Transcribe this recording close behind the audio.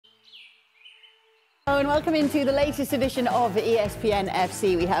And welcome into the latest edition of ESPN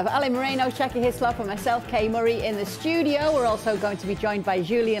FC. We have Moreno, Shaka Hislop and myself, Kay Murray, in the studio. We're also going to be joined by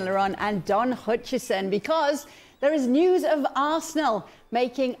Julien and Don Hutchison because there is news of Arsenal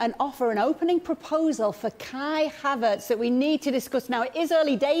making an offer, an opening proposal for Kai Havertz that we need to discuss now. It is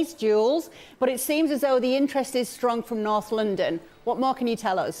early days, Jules, but it seems as though the interest is strong from North London. What more can you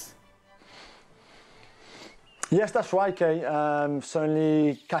tell us? Yes, that's right, Kay.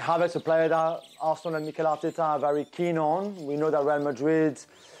 Certainly, Kai Havertz, a player that Arsenal and Mikel Arteta are very keen on. We know that Real Madrid,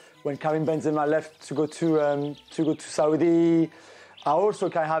 when Karim Benzema left to go to Saudi, are also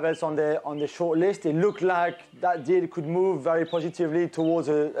Kai Havertz on the short list. It looked like that deal could move very positively towards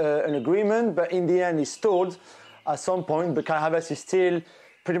an agreement, but in the end, it stalled at some point. But Kai Havertz is still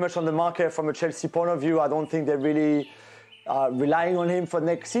pretty much on the market from a Chelsea point of view. I don't think they're really relying on him for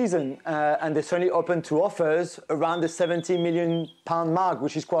next season, and they're certainly open to offers around the £70 million mark,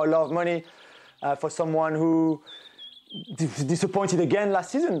 which is quite a lot of money for someone who disappointed again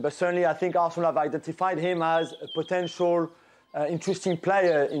last season. But certainly I think Arsenal have identified him as a potential interesting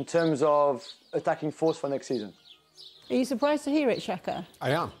player in terms of attacking force for next season. Are you surprised to hear it, Shaka? I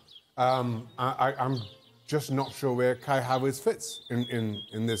am. I'm just not sure where Kai Havertz fits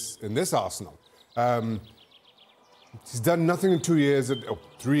in this Arsenal. He's done nothing in 3 years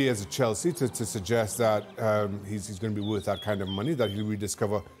at Chelsea to suggest that he's going to be worth that kind of money, that he'll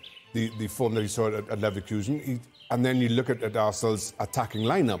rediscover the form that he saw at Leverkusen. And then you look at Arsenal's attacking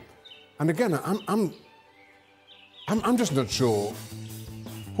lineup, and again, I'm just not sure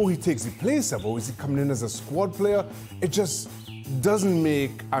who he takes the place of, or is he coming in as a squad player? It just doesn't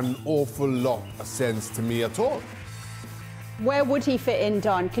make an awful lot of sense to me at all. Where would he fit in,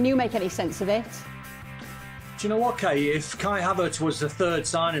 Don? Can you make any sense of it? Do you know what, Kay? If Kai Havertz was the third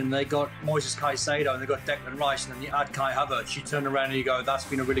signing and they got Moises Caicedo and they got Declan Rice and then you add Kai Havertz, you turn around and you go, that's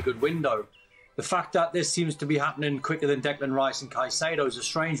been a really good window. The fact that this seems to be happening quicker than Declan Rice and Caicedo is a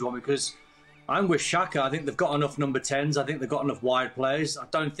strange one, because I'm with Shaka. I think they've got enough number 10s. I think they've got enough wide players. I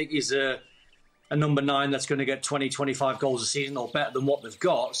don't think he's a number 9 that's going to get 20, 25 goals a season or better than what they've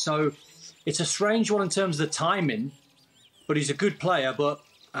got. So it's a strange one in terms of the timing, but he's a good player. But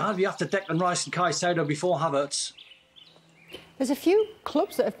I'd be after Declan Rice and Caicedo before Havertz. There's a few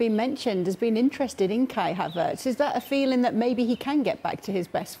clubs that have been mentioned as being interested in Kai Havertz. Is that a feeling that maybe he can get back to his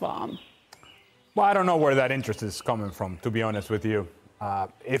best form? Well, I don't know where that interest is coming from, to be honest with you.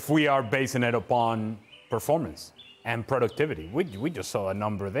 If we are basing it upon performance and productivity, we just saw a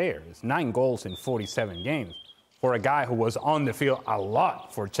number there. It's 9 goals in 47 games for a guy who was on the field a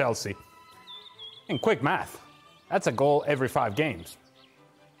lot for Chelsea. And quick math, that's a goal every 5 games.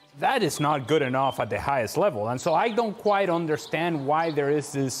 That is not good enough at the highest level. And so I don't quite understand why there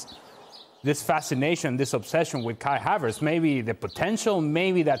is this fascination, this obsession with Kai Havertz. Maybe the potential,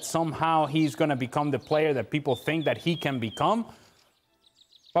 maybe that somehow he's going to become the player that people think that he can become.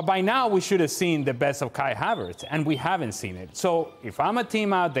 But by now, we should have seen the best of Kai Havertz, and we haven't seen it. So if I'm a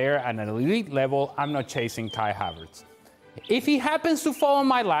team out there at an elite level, I'm not chasing Kai Havertz. If he happens to fall on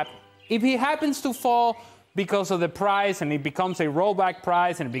my lap, if he happens to fall because of the price, and it becomes a rollback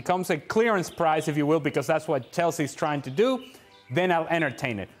price, and it becomes a clearance price, if you will, because that's what Chelsea's trying to do, then I'll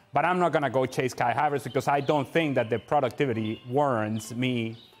entertain it. But I'm not going to go chase Kai Havertz because I don't think that the productivity warrants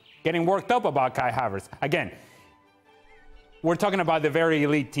me getting worked up about Kai Havertz. Again, we're talking about the very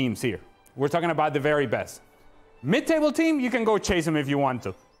elite teams here. We're talking about the very best. Mid-table team, you can go chase him if you want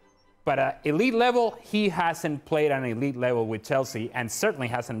to. But at elite level, he hasn't played at an elite level with Chelsea, and certainly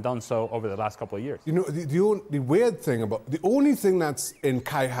hasn't done so over the last couple of years. You know, the weird thing about... The only thing that's in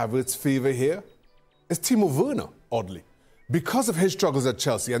Kai Havertz's favour here is Timo Werner, oddly, because of his struggles at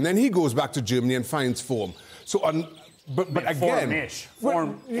Chelsea. And then he goes back to Germany and finds form. So, but again...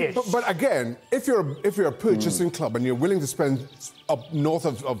 Form-ish. But again, if you're a purchasing club and you're willing to spend up north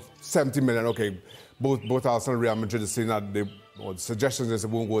of 70 million, okay, both Arsenal and Real Madrid are saying that the suggestions is it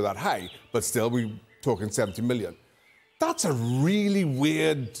won't go that high, but still we're talking 70 million. That's a really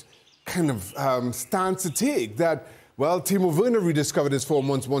weird kind of stance to take, that, well, Timo Werner rediscovered his form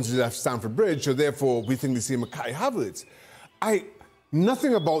once he left Stamford Bridge, so therefore we think the same of Kai Havertz.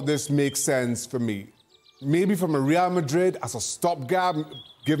 Nothing about this makes sense for me. Maybe from a Real Madrid as a stopgap,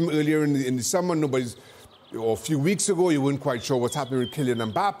 given earlier in the summer, or a few weeks ago, you weren't quite sure what's happening with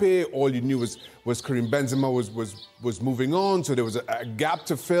Kylian Mbappe. All you knew was Karim Benzema was moving on, so there was a gap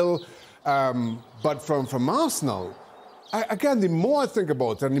to fill. But from Arsenal, again, the more I think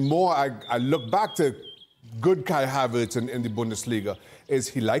about it, and the more I look back to good Kai Havertz in the Bundesliga, is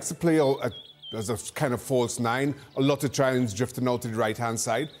he likes to play as a kind of false 9, a lot of tries drifting out to the right-hand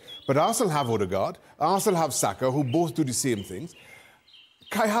side. But Arsenal have Odegaard, Arsenal have Saka, who both do the same things.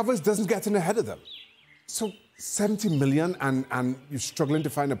 Kai Havertz doesn't get in ahead of them. So 70 million and you're struggling to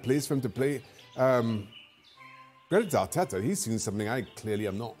find a place for him to play. Credit to Arteta, he's seen something I clearly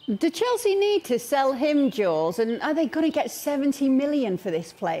am not. Do Chelsea need to sell him, Jules? And are they going to get 70 million for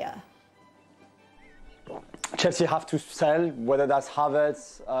this player? Chelsea have to sell, whether that's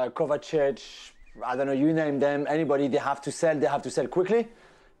Havertz, Kovacic, I don't know, you name them, anybody, they have to sell. They have to sell quickly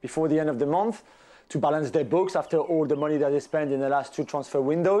before the end of the month to balance their books after all the money that they spent in the last 2 transfer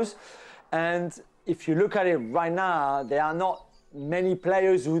windows. And if you look at it right now, there are not many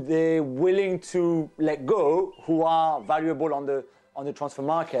players who they're willing to let go who are valuable on the transfer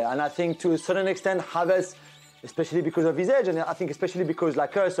market. And I think to a certain extent, Havertz, especially because of his age, and I think especially because,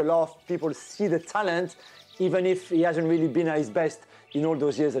 like us, a lot of people see the talent, even if he hasn't really been at his best in all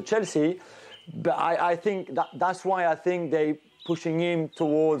those years at Chelsea. But I think that's why I think they're pushing him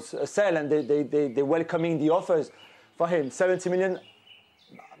towards a sale, and they're welcoming the offers for him. 70 million,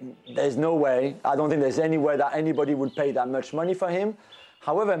 there's no way. I don't think there's any way that anybody would pay that much money for him.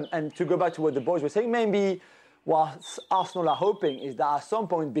 However, and to go back to what the boys were saying, maybe what Arsenal are hoping is that at some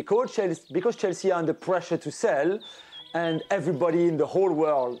point, because Chelsea are under pressure to sell, and everybody in the whole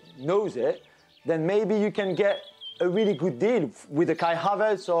world knows it, then maybe you can get a really good deal with a Kai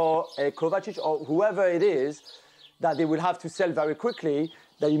Havertz or a Kovacic or whoever it is that they will have to sell very quickly.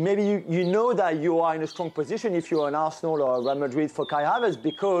 That maybe you know that you are in a strong position if you're an Arsenal or Real Madrid for Kai Havertz,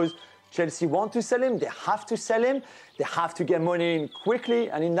 because Chelsea want to sell him, they have to sell him, they have to get money in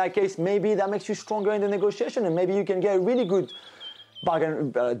quickly, and in that case, maybe that makes you stronger in the negotiation, and maybe you can get a really good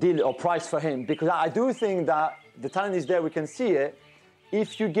bargain deal or price for him, because I do think that the talent is there, we can see it.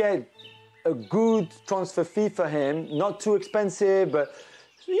 If you get a good transfer fee for him, not too expensive, but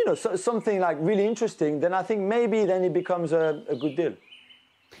something like really interesting, then I think maybe then it becomes a good deal.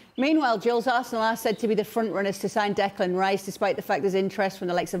 Meanwhile, Jules, Arsenal are said to be the front runners to sign Declan Rice, despite the fact there's interest from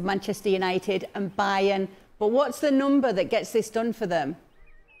the likes of Manchester United and Bayern. But what's the number that gets this done for them?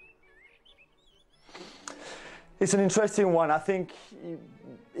 It's an interesting one. I think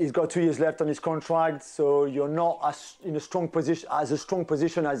he's got 2 years left on his contract, so you're not in a strong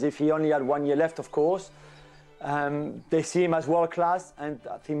position as if he only had 1 year left, of course. They see him as world class, and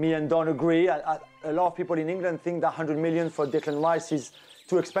I think me and Don agree. A lot of people in England think that 100 million for Declan Rice is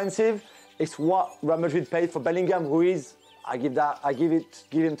too expensive. It's what Real Madrid paid for Bellingham, who is, I give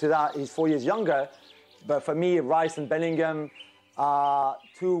him to that, he's 4 years younger. But for me, Rice and Bellingham are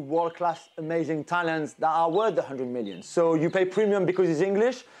 2 world-class, amazing talents that are worth the 100 million. So you pay premium because he's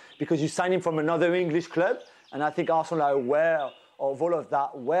English, because you sign him from another English club, and I think Arsenal are aware of all of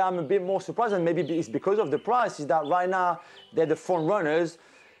that. Where I'm a bit more surprised, and maybe it's because of the price, is that right now they're the front runners,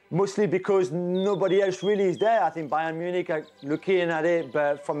 mostly because nobody else really is there. I think Bayern Munich are looking at it,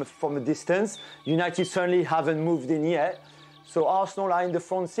 but from a distance. United certainly haven't moved in yet. So Arsenal are in the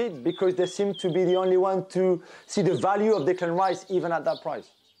front seat because they seem to be the only one to see the value of Declan Rice even at that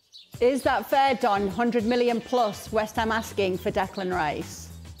price. Is that fair, Don? 100 million plus West Ham asking for Declan Rice?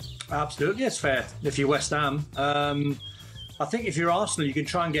 Absolutely, it's fair if you're West Ham. I think if you're Arsenal, you can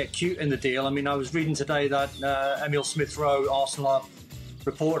try and get cute in the deal. I mean, I was reading today that Emile Smith-Rowe, Arsenal are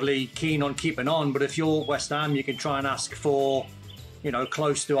reportedly keen on keeping on, but if you're West Ham, you can try and ask for,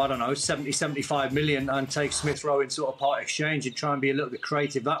 close to, 70, 75 million and take Smith-Rowe in sort of part exchange and try and be a little bit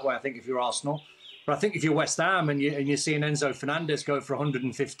creative that way, I think, if you're Arsenal. But I think if you're West Ham and you're seeing Enzo Fernandez go for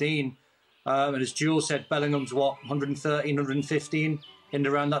 115, and as Jules said, Bellingham's 113, 115, in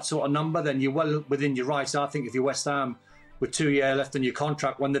around that sort of number, then you're well within your rights. I think if you're West Ham with 2 years left on your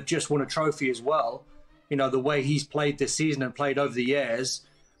contract, when they've just won a trophy as well, the way he's played this season and played over the years,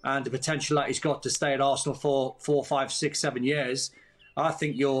 and the potential that he's got to stay at Arsenal for 4, 5, 6, 7 years, I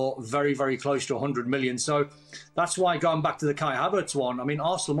think you're very, very close to 100 million. So that's why, going back to the Kai Havertz one, I mean,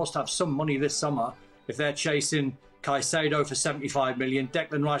 Arsenal must have some money this summer if they're chasing Caicedo for 75 million,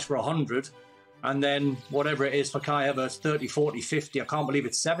 Declan Rice for 100, and then whatever it is for Kai Havertz, 30, 40, 50. I can't believe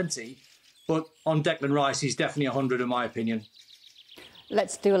it's 70. But on Declan Rice, he's definitely 100 in my opinion.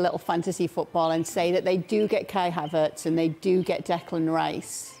 Let's do a little fantasy football and say that they do get Kai Havertz and they do get Declan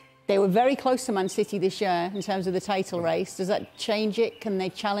Rice. They were very close to Man City this year in terms of the title race. Does that change it? Can they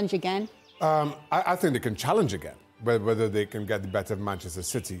challenge again? I think they can challenge again, whether they can get the better of Manchester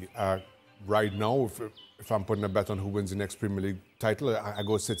City. Right now, if I'm putting a bet on who wins the next Premier League title, I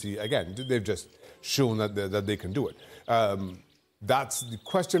go City again. They've just shown that they can do it. That's the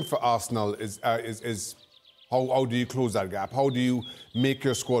question for Arsenal is how do you close that gap? How do you make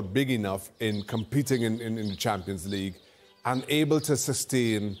your squad big enough in competing in the Champions League and able to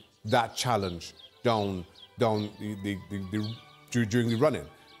sustain that challenge down during the run-in?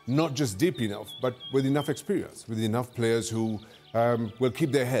 Not just deep enough, but with enough experience, with enough players who will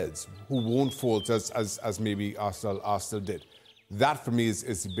keep their heads, who won't fold as maybe Arsenal did. That, for me,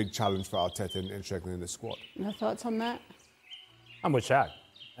 is a big challenge for Arteta in strengthening the squad. Your thoughts on that? I'm with Shaq.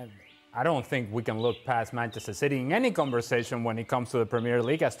 I don't think we can look past Manchester City in any conversation when it comes to the Premier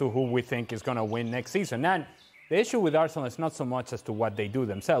League as to who we think is going to win next season. And the issue with Arsenal is not so much as to what they do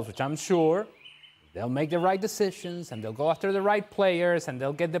themselves, which I'm sure they'll make the right decisions and they'll go after the right players and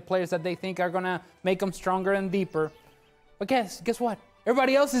they'll get the players that they think are going to make them stronger and deeper. But guess what?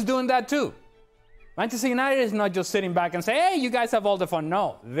 Everybody else is doing that too. Manchester United is not just sitting back and saying, hey, you guys have all the fun.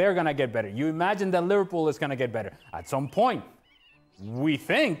 No, they're going to get better. You imagine that Liverpool is going to get better. At some point, we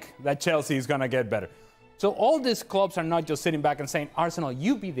think that Chelsea is going to get better. So all these clubs are not just sitting back and saying, Arsenal,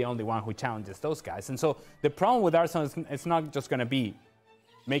 you be the only one who challenges those guys. And so the problem with Arsenal is it's not just going to be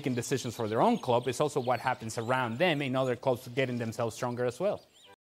making decisions for their own club. It's also what happens around them in other clubs getting themselves stronger as well.